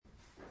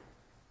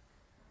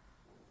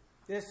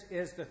This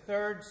is the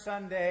third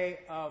Sunday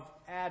of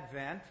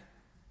Advent,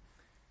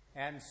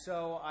 and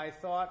so I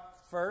thought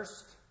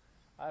first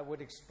I would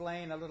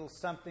explain a little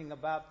something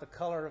about the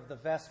color of the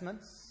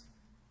vestments.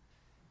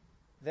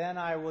 Then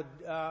I would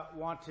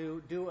want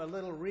to do a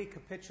little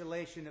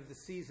recapitulation of the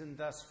season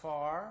thus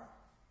far,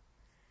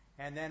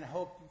 and then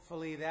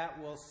hopefully that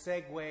will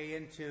segue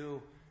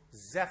into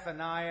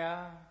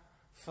Zephaniah,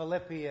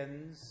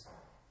 Philippians,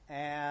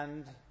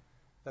 and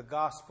the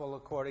Gospel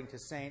according to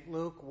St.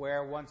 Luke,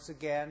 where once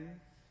again,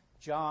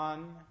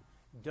 John,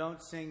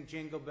 "Don't sing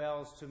jingle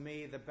bells to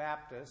me, the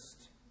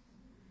Baptist,"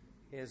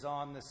 is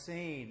on the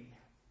scene.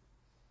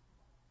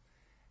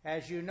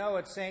 As you know,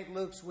 at St.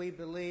 Luke's, we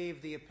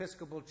believe the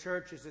Episcopal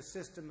Church is a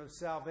system of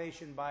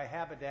salvation by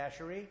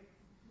haberdashery.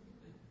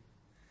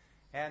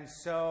 And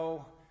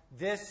so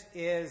this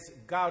is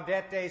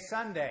Gaudete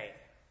Sunday,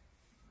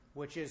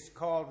 which is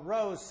called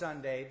Rose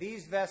Sunday.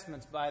 These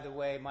vestments, by the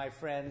way, my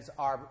friends,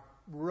 are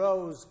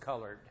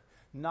rose-colored,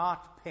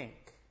 not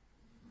pink.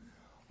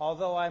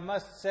 Although I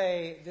must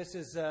say this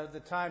is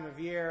the time of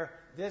year,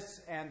 this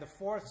and the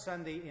fourth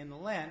Sunday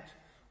in Lent,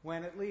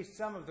 when at least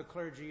some of the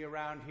clergy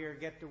around here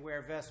get to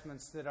wear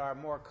vestments that are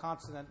more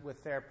consonant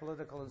with their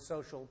political and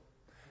social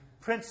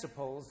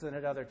principles than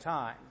at other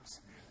times.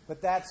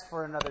 But that's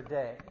for another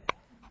day.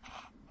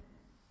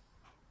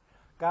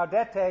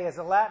 Gaudete is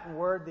a Latin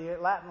word. The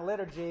Latin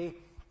liturgy,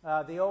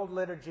 the old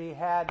liturgy,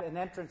 had an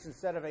entrance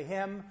instead of a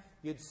hymn.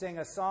 You'd sing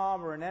a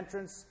psalm or an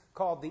entrance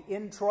called the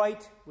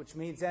introit, which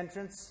means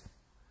entrance.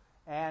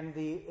 And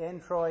the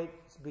introit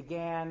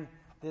began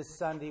this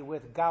Sunday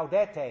with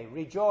Gaudete,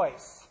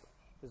 rejoice,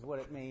 is what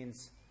it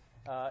means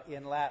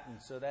in Latin.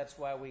 So that's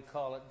why we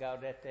call it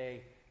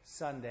Gaudete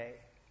Sunday.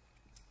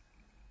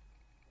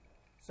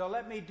 So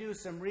let me do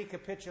some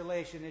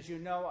recapitulation. As you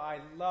know, I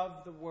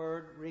love the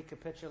word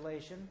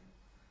recapitulation.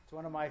 It's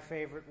one of my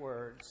favorite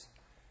words.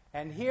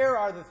 And here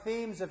are the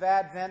themes of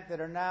Advent that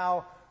are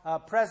now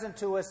present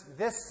to us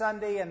this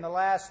Sunday and the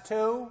last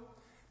two.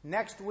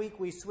 Next week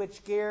we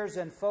switch gears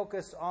and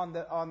focus on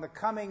the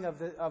coming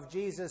of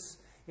Jesus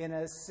in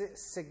a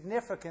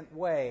significant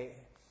way.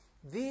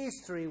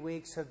 These 3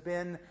 weeks have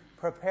been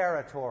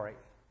preparatory.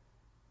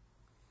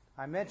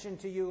 I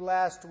mentioned to you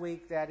last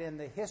week that in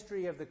the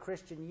history of the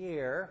Christian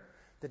year,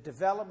 the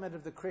development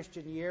of the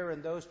Christian year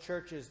in those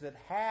churches that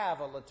have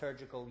a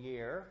liturgical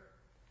year,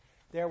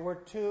 there were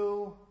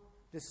two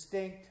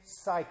distinct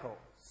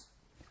cycles: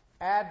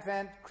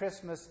 Advent,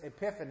 Christmas,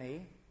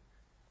 Epiphany,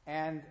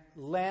 and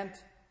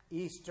Lent,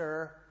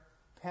 Easter,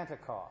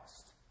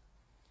 Pentecost.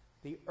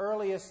 The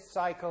earliest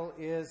cycle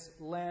is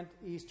Lent,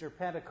 Easter,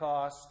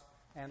 Pentecost,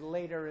 and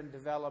later in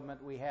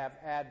development we have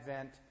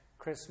Advent,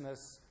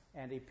 Christmas,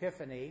 and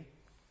Epiphany.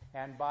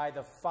 And by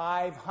the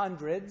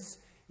 500s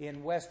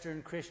in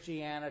Western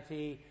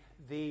Christianity,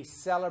 the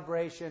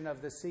celebration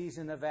of the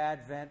season of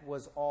Advent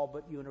was all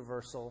but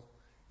universal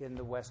in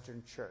the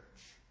Western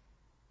Church.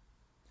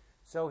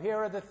 So here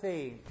are the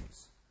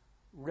themes: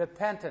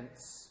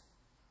 repentance,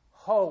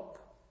 hope,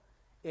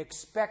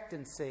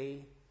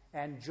 expectancy,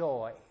 and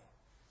joy.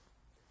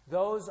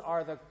 Those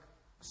are the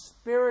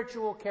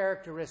spiritual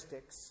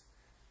characteristics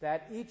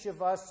that each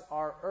of us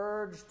are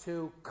urged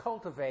to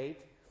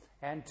cultivate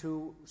and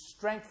to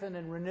strengthen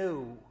and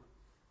renew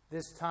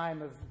this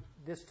time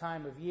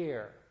of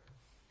year.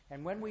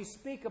 And when we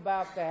speak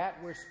about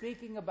that, we're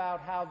speaking about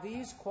how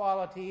these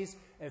qualities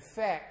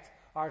affect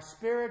our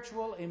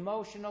spiritual,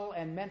 emotional,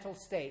 and mental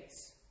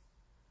states,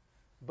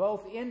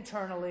 both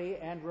internally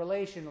and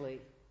relationally,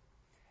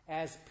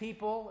 as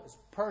people, as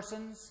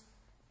persons,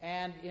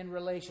 and in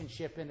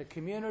relationship in the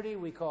community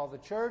we call the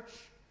church,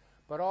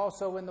 but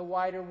also in the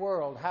wider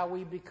world, how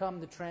we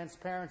become the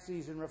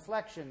transparencies and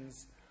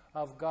reflections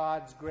of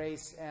God's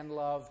grace and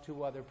love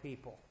to other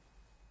people,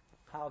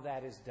 how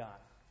that is done.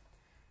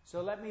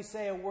 So let me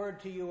say a word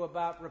to you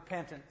about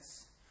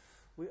repentance.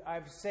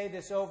 I say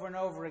this over and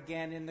over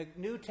again. In the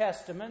New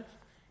Testament,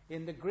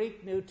 in the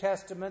Greek New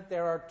Testament,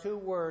 there are two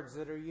words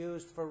that are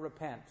used for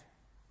repent.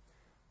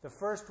 The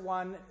first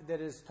one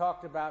that is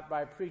talked about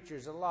by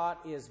preachers a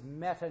lot is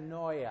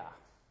metanoia.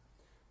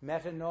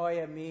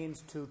 Metanoia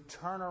means to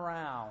turn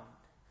around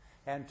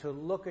and to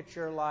look at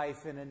your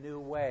life in a new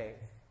way.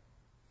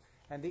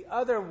 And the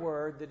other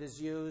word that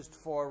is used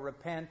for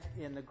repent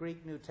in the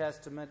Greek New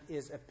Testament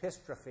is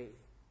epistrophe.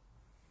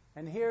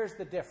 And here's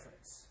the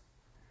difference.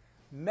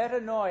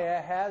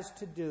 Metanoia has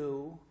to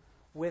do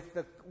with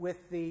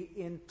the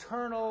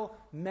internal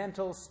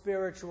mental,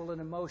 spiritual,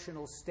 and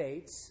emotional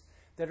states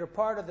that are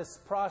part of this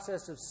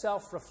process of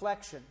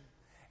self-reflection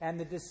and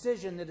the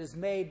decision that is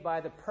made by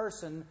the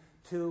person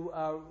to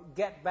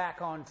get back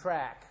on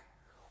track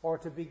or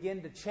to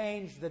begin to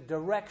change the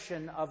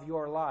direction of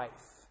your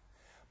life.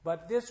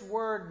 But this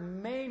word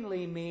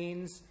mainly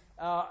means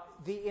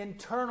the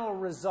internal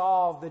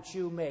resolve that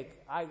you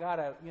make.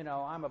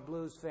 I'm a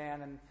blues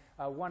fan, and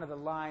one of the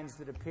lines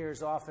that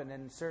appears often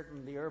in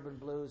certain the urban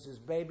blues is,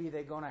 "Baby,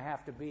 they're going to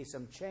have to be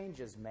some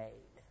changes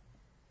made."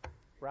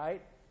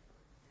 Right?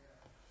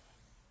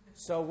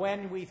 So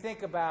when we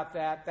think about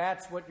that,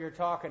 that's what you're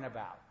talking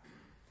about.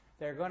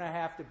 there are going to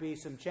have to be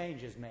some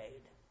changes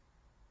made.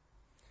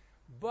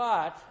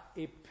 But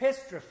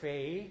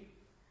epistrophe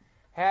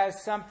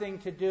has something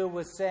to do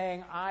with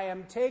saying, I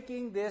am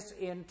taking this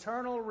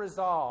internal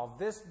resolve,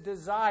 this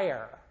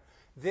desire,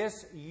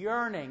 this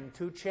yearning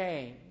to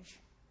change,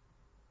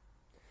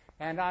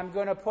 and I'm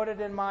going to put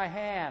it in my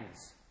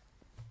hands.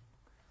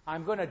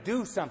 I'm going to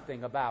do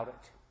something about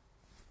it.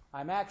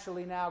 I'm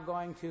actually now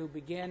going to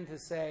begin to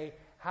say,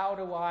 how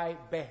do I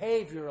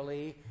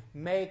behaviorally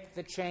make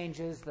the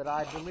changes that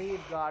I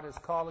believe God is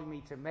calling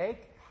me to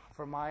make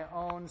for my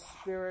own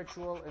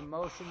spiritual,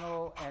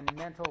 emotional, and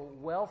mental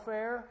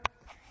welfare,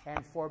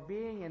 and for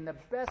being in the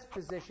best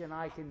position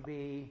I can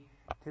be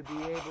to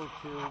be able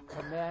to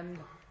commend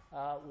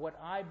what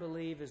I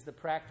believe is the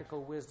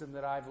practical wisdom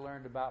that I've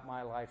learned about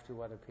my life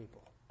to other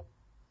people.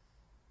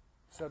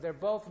 So they're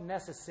both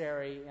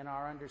necessary in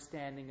our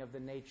understanding of the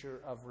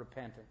nature of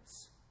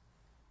repentance.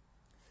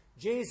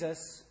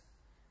 Jesus,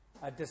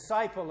 a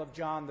disciple of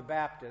John the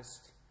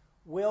Baptist,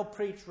 will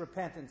preach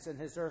repentance in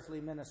his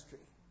earthly ministry.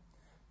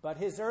 But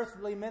his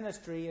earthly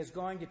ministry is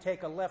going to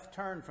take a left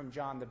turn from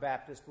John the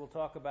Baptist. We'll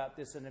talk about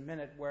this in a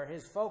minute, where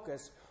his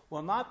focus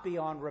will not be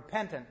on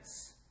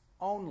repentance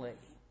only.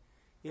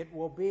 It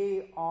will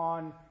be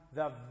on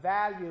the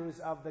values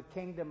of the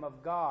kingdom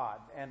of God.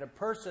 And a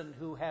person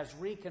who has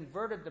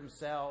reconverted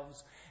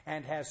themselves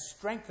and has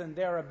strengthened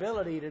their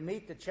ability to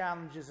meet the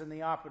challenges and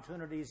the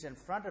opportunities in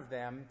front of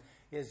them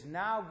is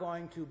now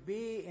going to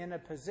be in a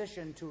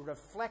position to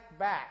reflect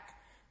back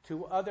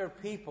to other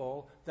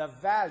people the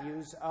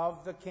values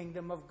of the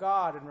kingdom of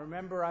God. And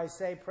remember, I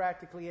say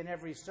practically in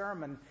every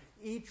sermon,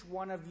 each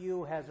one of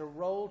you has a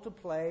role to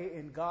play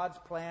in God's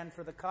plan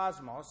for the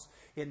cosmos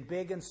in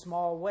big and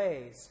small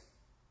ways.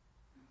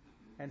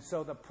 And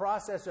so the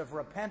process of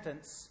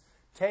repentance,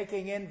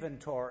 taking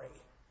inventory,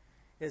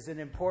 is an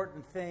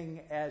important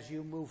thing as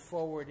you move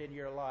forward in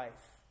your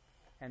life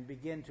and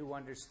begin to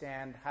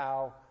understand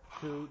how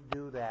to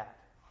do that.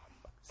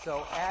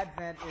 So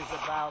Advent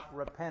is about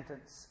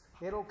repentance.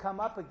 It'll come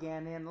up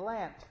again in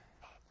Lent,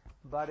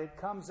 but it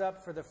comes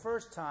up for the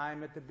first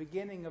time at the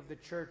beginning of the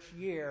church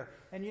year.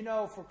 And you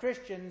know, for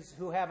Christians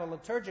who have a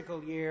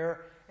liturgical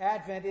year,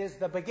 Advent is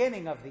the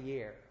beginning of the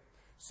year.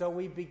 So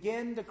we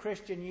begin the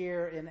Christian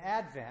year in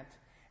Advent,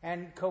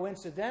 and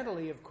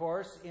coincidentally, of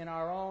course, in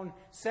our own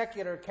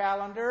secular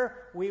calendar,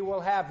 we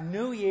will have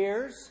New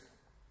Year's.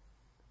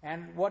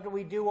 And what do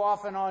we do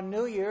often on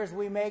New Year's?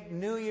 We make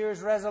New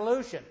Year's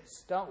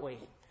resolutions, don't we?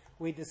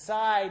 We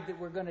decide that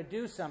we're going to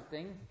do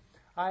something.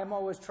 I'm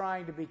always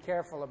trying to be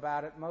careful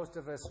about it. Most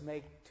of us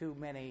make too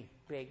many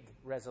big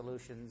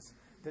resolutions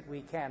that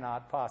we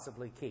cannot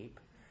possibly keep.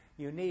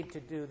 You need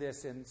to do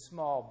this in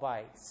small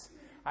bites.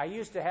 I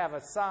used to have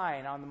a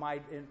sign on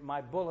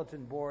my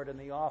bulletin board in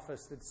the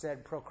office that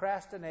said,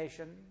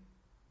 procrastination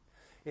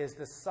is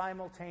the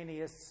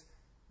simultaneous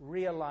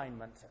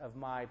realignment of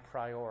my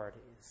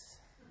priorities.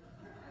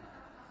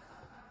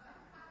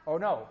 Oh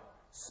no,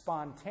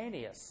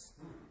 spontaneous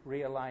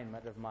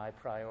realignment of my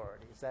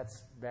priorities.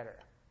 That's better.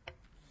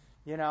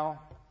 You know,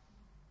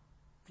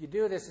 if you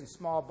do this in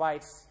small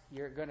bites,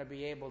 you're going to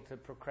be able to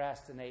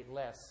procrastinate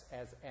less,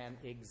 as an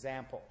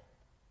example.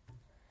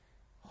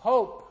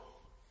 Hope.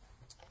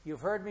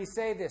 You've heard me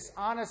say this: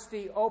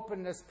 honesty,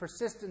 openness,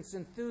 persistence,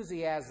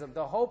 enthusiasm.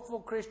 The hopeful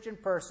Christian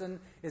person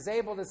is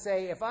able to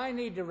say, if I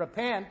need to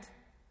repent,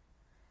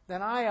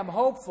 then I am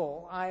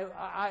hopeful.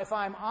 If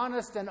I'm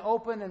honest and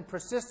open and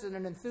persistent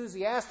and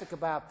enthusiastic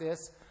about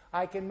this,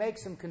 I can make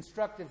some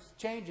constructive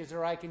changes,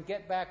 or I can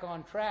get back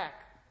on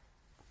track,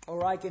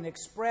 or I can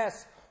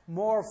express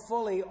more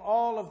fully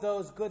all of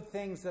those good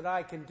things that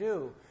I can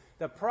do.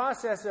 The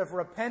process of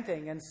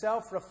repenting and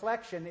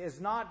self-reflection is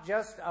not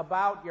just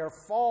about your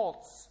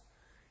faults.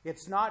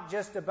 It's not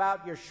just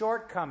about your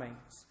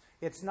shortcomings.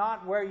 It's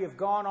not where you've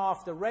gone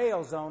off the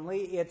rails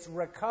only. It's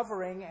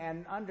recovering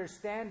and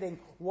understanding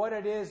what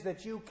it is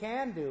that you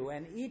can do.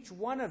 And each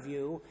one of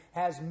you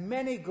has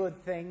many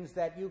good things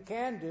that you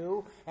can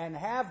do and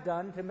have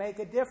done to make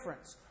a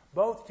difference,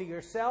 both to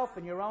yourself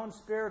and your own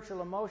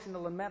spiritual,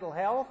 emotional, and mental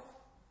health,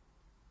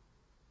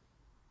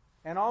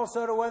 and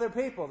also to other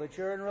people that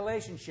you're in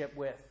relationship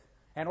with,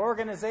 and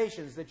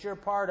organizations that you're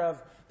part of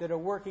that are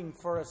working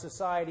for a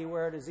society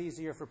where it is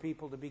easier for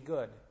people to be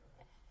good.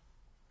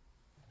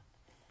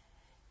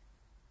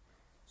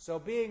 So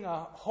being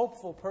a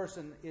hopeful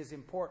person is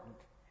important.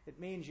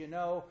 It means you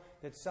know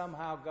that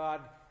somehow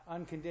God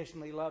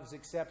unconditionally loves,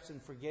 accepts,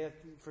 and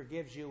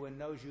forgives you, and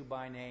knows you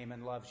by name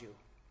and loves you.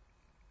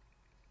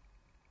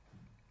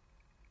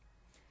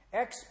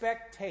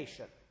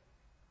 Expectation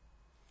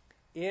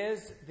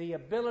is the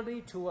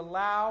ability to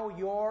allow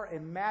your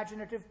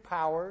imaginative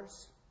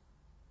powers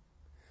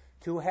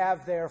to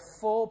have their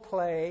full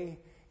play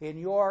in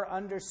your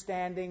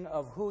understanding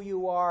of who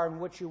you are and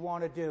what you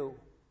want to do.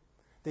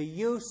 The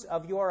use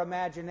of your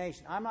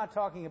imagination. I'm not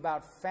talking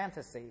about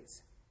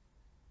fantasies.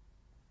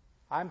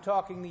 I'm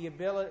talking the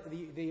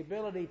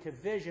ability to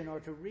vision or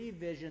to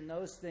revision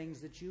those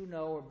things that you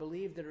know or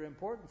believe that are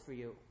important for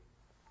you.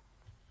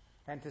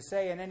 and to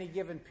say in any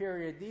given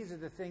period, these are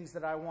the things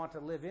that I want to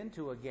live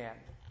into again.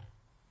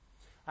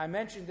 I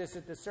mentioned this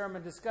at the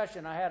sermon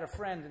discussion. I had a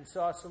friend in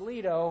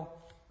Sausalito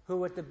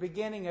who at the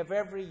beginning of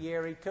every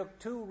year, he took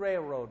 2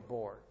 railroad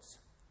boards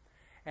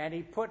and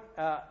he put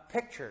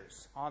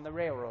pictures on the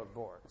railroad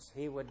boards.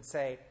 He would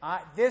say,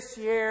 this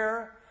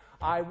year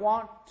I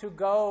want to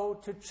go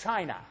to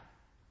China.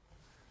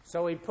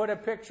 So he'd put a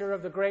picture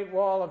of the Great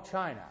Wall of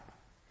China.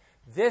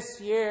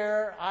 This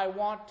year I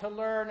want to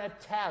learn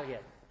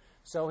Italian.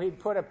 So he'd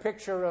put a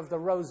picture of the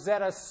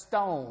Rosetta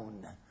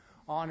Stone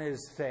on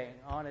his thing,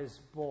 on his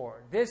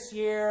board. This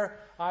year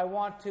I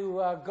want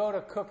to go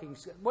to cooking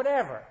school.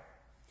 Whatever.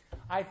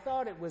 I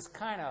thought it was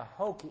kind of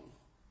hokey.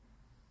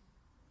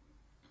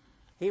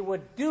 He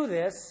would do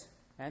this,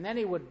 and then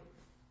he would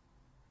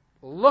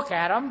look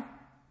at them,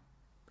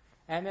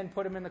 and then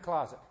put them in the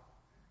closet.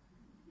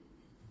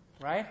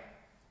 Right?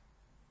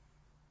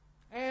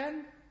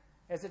 And,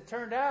 as it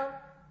turned out,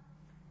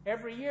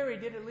 every year he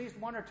did at least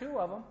 1 or 2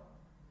 of them.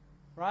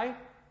 Right?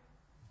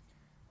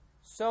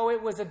 So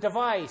it was a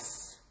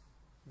device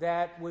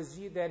that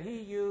he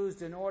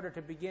used in order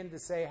to begin to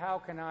say, how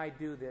can I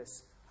do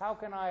this? How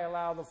can I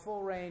allow the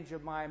full range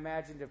of my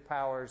imaginative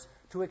powers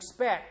to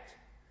expect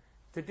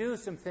to do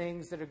some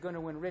things that are going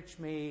to enrich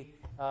me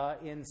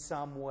in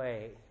some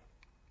way?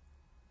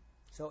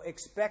 So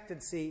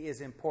expectancy is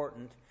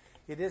important.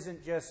 It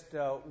isn't just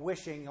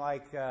wishing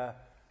like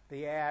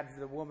the ad for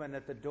the woman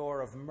at the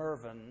door of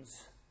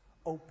Mervyn's.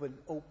 Open,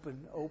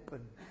 open,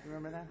 open.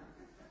 Remember that?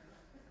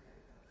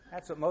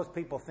 That's what most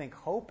people think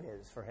hope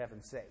is, for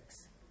heaven's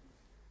sakes.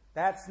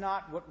 That's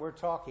not what we're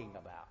talking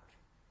about.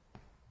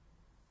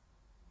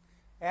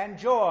 And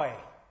joy.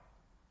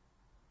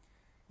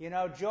 You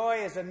know,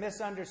 joy is a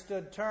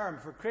misunderstood term.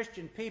 For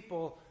Christian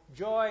people,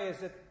 joy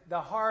is at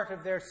the heart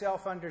of their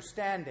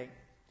self-understanding.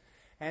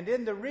 And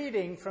in the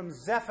reading from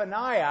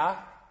Zephaniah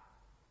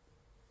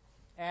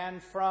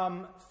and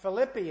from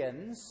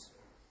Philippians,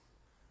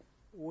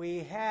 we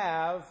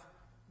have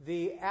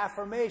the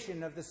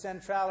affirmation of the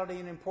centrality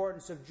and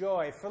importance of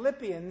joy.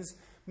 Philippians,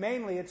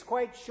 mainly, it's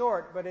quite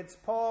short, but it's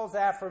Paul's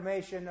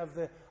affirmation of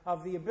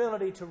the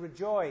ability to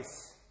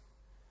rejoice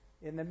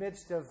in the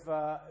midst of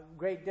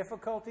great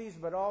difficulties,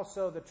 but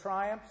also the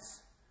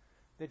triumphs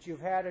that you've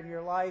had in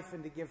your life,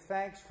 and to give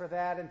thanks for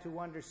that and to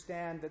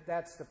understand that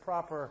that's the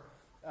proper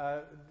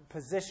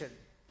position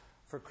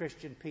for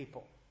Christian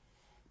people.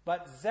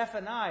 But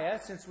Zephaniah,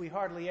 since we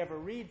hardly ever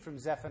read from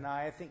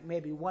Zephaniah, I think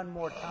maybe one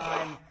more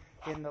time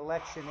in the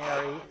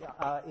lectionary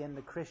in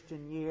the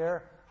Christian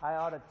year, I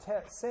ought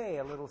to say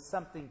a little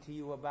something to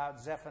you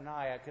about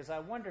Zephaniah, because I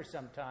wonder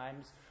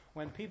sometimes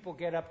when people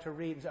get up to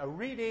read a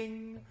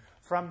reading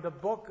from the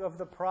book of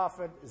the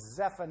prophet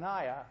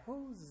Zephaniah.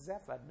 Who's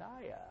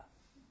Zephaniah?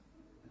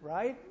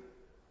 Right?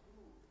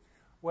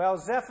 Well,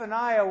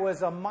 Zephaniah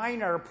was a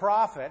minor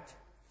prophet.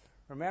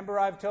 Remember,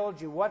 I've told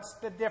you, what's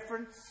the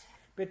difference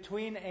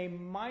between a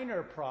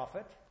minor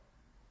prophet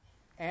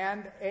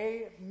and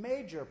a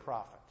major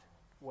prophet?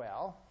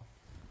 Well,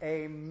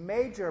 a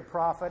major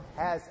prophet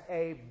has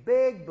a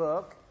big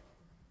book,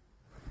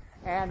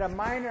 and a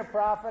minor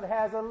prophet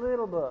has a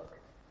little book.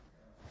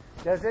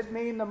 Does it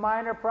mean the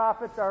minor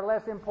prophets are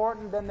less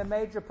important than the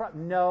major prophets?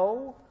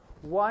 No.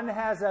 One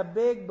has a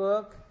big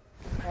book,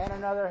 and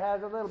another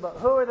has a little book.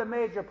 Who are the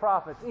major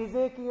prophets?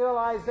 Ezekiel,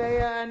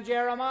 Isaiah, and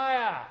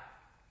Jeremiah.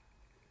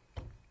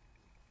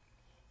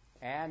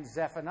 And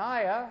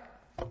Zephaniah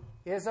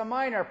is a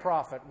minor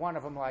prophet. One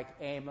of them like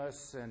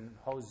Amos and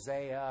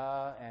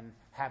Hosea and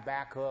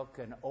Habakkuk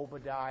and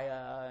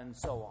Obadiah and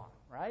so on,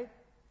 right?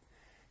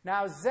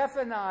 Now,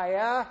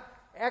 Zephaniah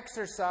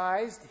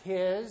exercised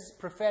his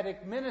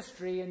prophetic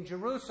ministry in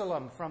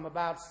Jerusalem from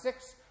about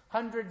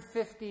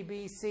 650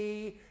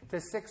 BC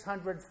to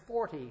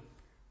 640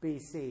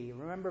 BC.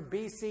 Remember,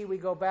 BC we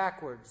go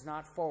backwards,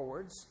 not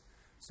forwards.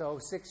 So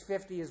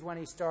 650 is when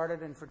he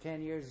started, and for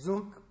 10 years,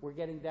 zunk, we're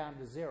getting down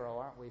to 0,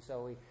 aren't we?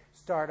 So we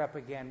start up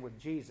again with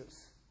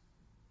Jesus.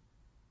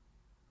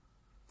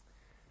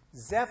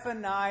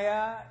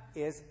 Zephaniah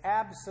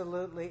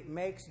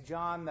makes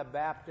John the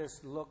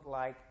Baptist look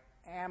like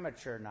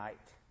amateur night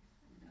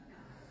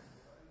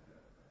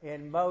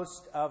in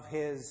most of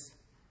his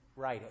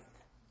writing.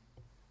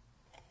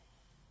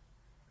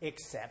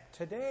 Except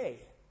today.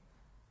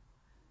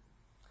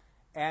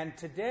 And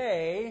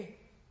today,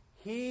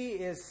 he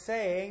is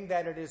saying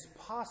that it is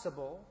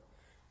possible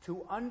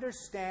to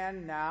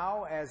understand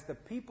now, as the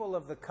people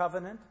of the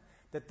covenant,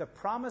 that the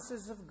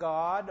promises of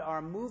God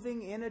are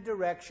moving in a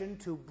direction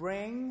to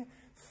bring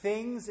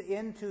things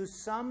into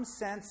some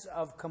sense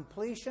of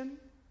completion.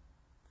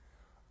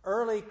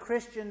 Early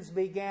Christians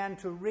began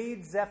to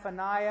read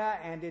Zephaniah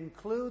and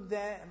include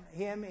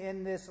him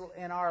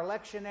in our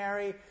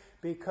lectionary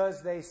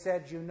because they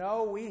said, you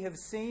know, we have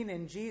seen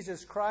in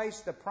Jesus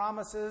Christ the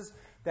promises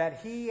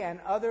that he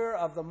and other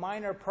of the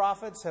minor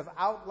prophets have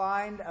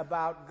outlined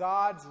about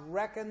God's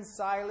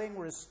reconciling,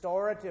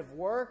 restorative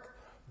work,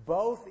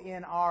 both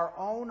in our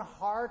own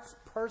hearts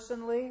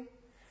personally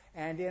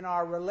and in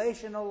our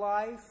relational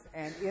life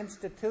and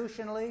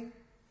institutionally.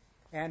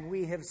 And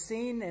we have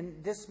seen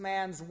in this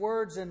man's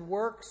words and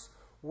works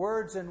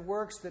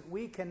that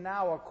we can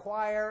now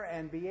acquire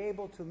and be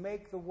able to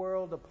make the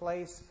world a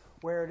place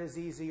where it is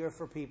easier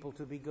for people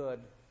to be good.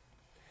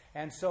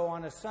 And so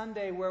on a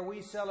Sunday where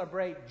we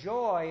celebrate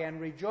joy and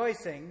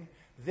rejoicing,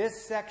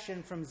 this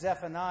section from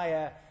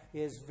Zephaniah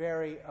is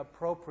very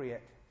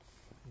appropriate.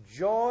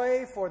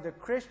 Joy for the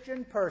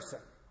Christian person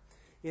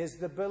is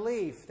the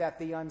belief that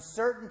the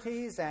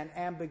uncertainties and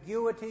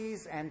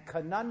ambiguities and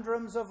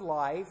conundrums of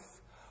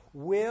life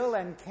will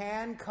and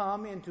can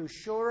come into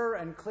surer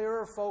and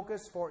clearer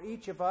focus for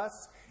each of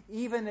us,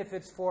 even if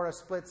it's for a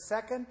split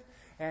second,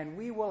 and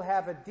we will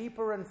have a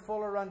deeper and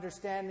fuller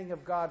understanding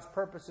of God's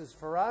purposes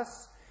for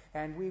us,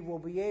 and we will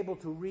be able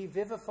to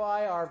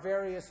revivify our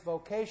various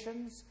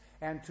vocations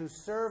and to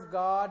serve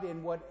God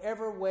in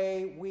whatever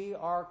way we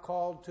are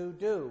called to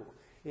do,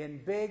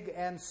 in big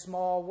and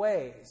small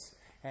ways.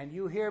 And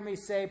you hear me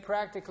say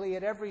practically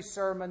at every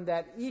sermon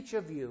that each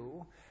of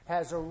you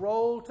has a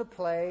role to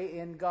play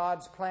in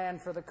God's plan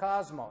for the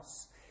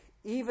cosmos,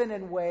 even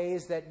in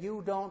ways that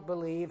you don't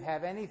believe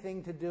have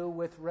anything to do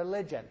with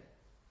religion.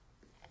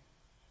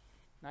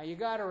 Now you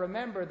got to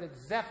remember that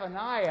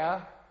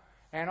Zephaniah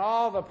and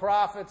all the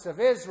prophets of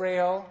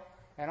Israel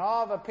and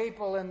all the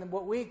people in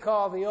what we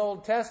call the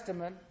Old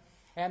Testament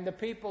and the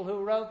people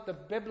who wrote the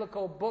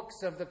biblical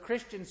books of the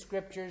Christian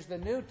scriptures, the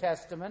New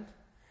Testament,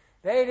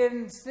 they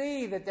didn't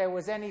see that there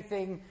was any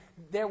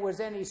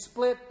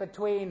split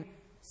between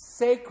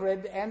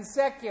sacred and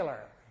secular.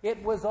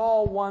 It was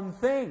all one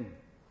thing.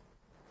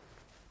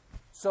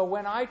 So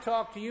when I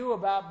talk to you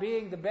about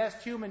being the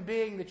best human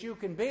being that you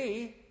can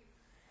be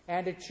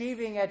and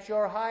achieving at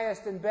your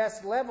highest and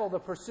best level the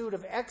pursuit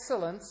of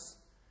excellence,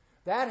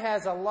 that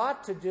has a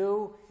lot to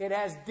do, it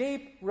has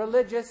deep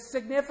religious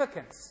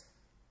significance.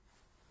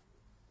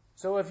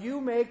 So if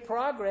you make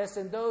progress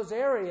in those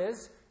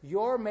areas,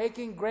 you're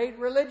making great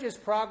religious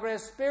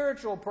progress,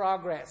 spiritual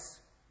progress,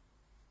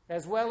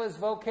 as well as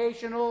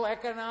vocational,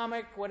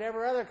 economic,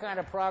 whatever other kind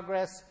of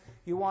progress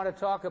you want to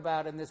talk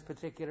about in this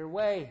particular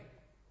way.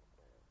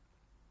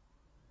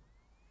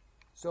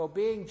 So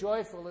being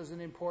joyful is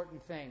an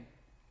important thing.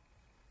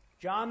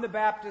 John the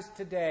Baptist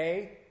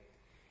today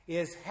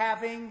is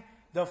having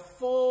the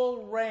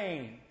full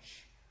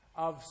range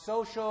of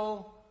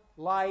social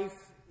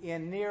life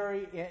in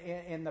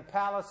the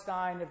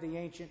Palestine of the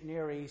ancient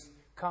Near East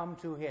come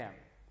to him.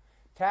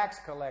 Tax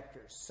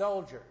collectors,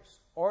 soldiers,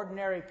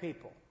 ordinary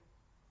people,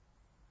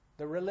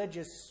 the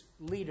religious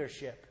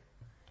leadership,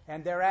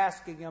 and they're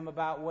asking him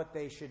about what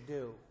they should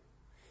do.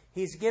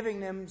 He's giving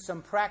them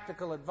some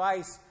practical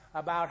advice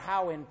about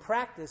how in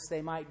practice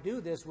they might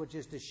do this, which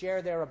is to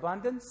share their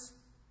abundance,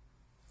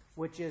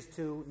 which is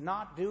to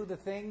not do the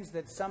things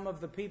that some of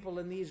the people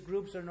in these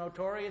groups are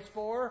notorious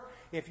for.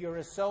 If you're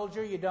a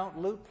soldier, you don't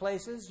loot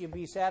places. You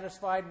be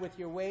satisfied with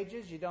your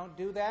wages. You don't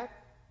do that.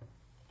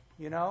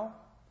 You know?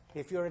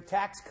 If you're a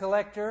tax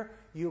collector,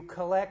 you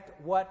collect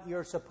what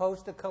you're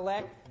supposed to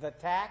collect, the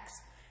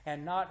tax,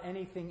 and not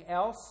anything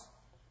else.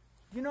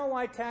 Do you know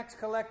why tax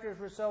collectors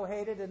were so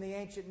hated in the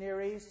ancient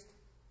Near East?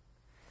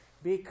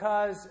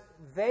 Because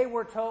they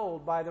were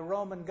told by the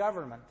Roman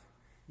government,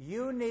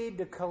 you need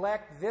to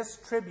collect this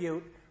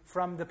tribute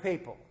from the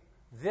people,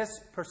 this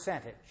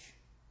percentage.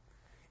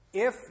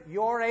 If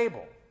you're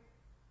able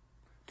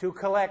to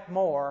collect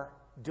more,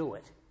 do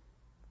it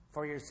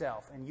for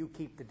yourself, and you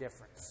keep the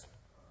difference.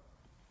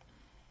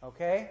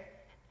 Okay?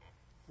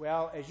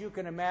 Well, as you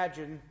can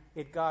imagine,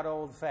 it got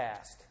old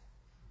fast.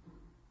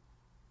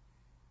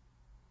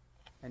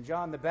 And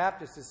John the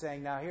Baptist is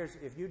saying, now here's,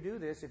 if you do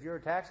this, if you're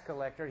a tax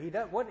collector, he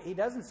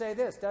doesn't say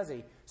this, does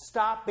he?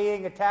 Stop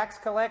being a tax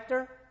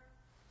collector.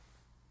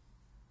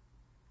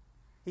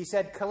 He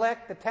said,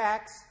 collect the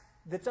tax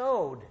that's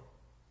owed.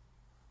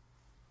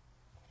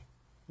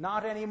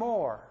 Not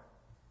anymore.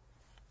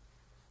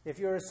 If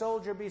you're a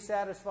soldier, be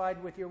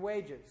satisfied with your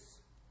wages.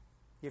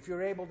 If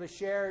you're able to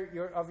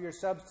share of your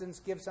substance,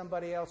 give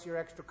somebody else your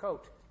extra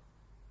coat.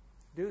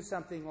 Do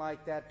something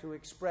like that to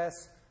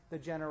express the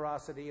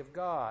generosity of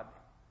God.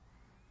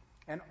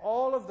 And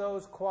all of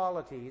those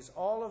qualities,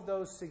 all of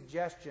those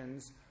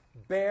suggestions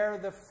bear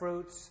the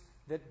fruits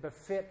that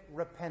befit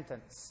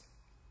repentance.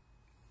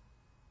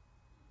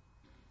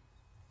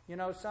 You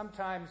know,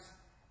 sometimes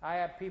I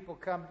have people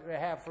come to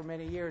have for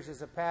many years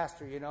as a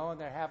pastor, you know, and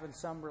they're having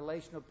some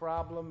relational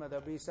problem, or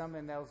there'll be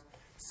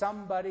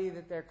somebody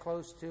that they're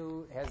close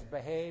to has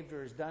behaved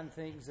or has done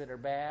things that are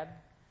bad,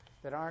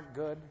 that aren't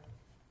good.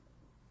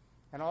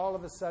 And all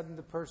of a sudden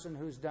the person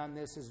who's done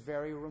this is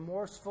very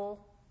remorseful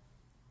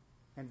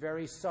and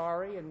very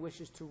sorry and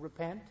wishes to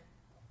repent.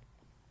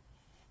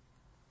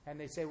 And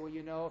they say, well,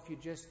 you know, if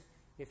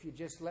you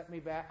just let me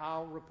back,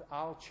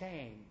 I'll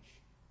change.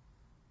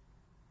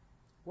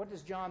 What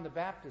does John the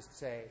Baptist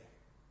say?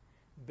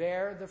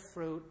 Bear the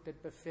fruit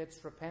that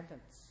befits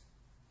repentance.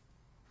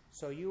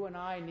 So you and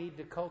I need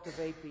to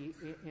cultivate the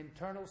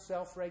internal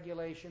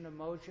self-regulation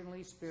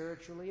emotionally,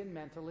 spiritually, and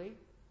mentally,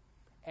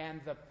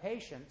 and the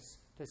patience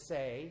to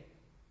say,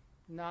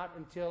 not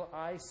until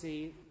I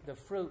see the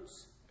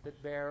fruits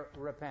that bear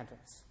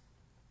repentance.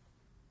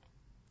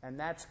 And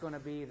that's going to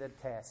be the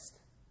test.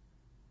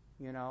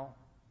 You know?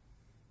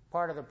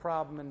 Part of the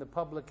problem in the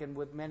public and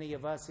with many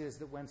of us is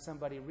that when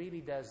somebody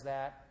really does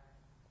that,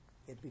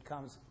 it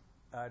becomes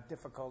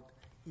difficult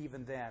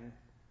even then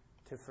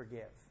to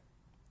forgive.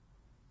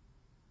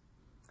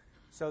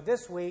 So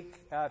this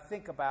week,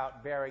 think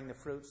about bearing the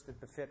fruits that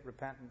befit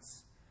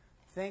repentance.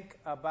 Think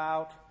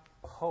about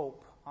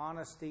hope,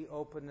 honesty,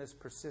 openness,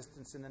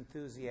 persistence, and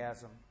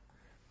enthusiasm.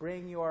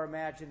 Bring your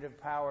imaginative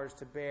powers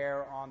to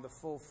bear on the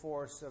full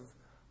force of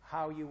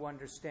how you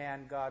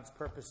understand God's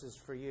purposes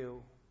for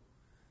you.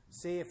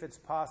 See if it's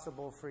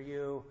possible for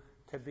you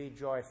to be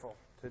joyful,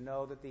 to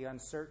know that the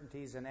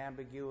uncertainties and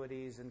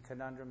ambiguities and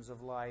conundrums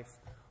of life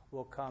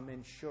will come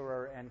in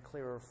surer and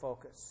clearer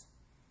focus.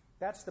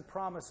 That's the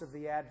promise of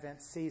the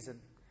Advent season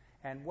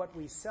and what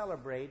we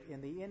celebrate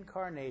in the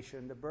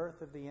incarnation, the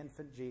birth of the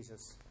infant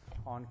Jesus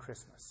on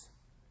Christmas.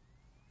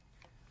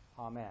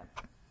 Amen.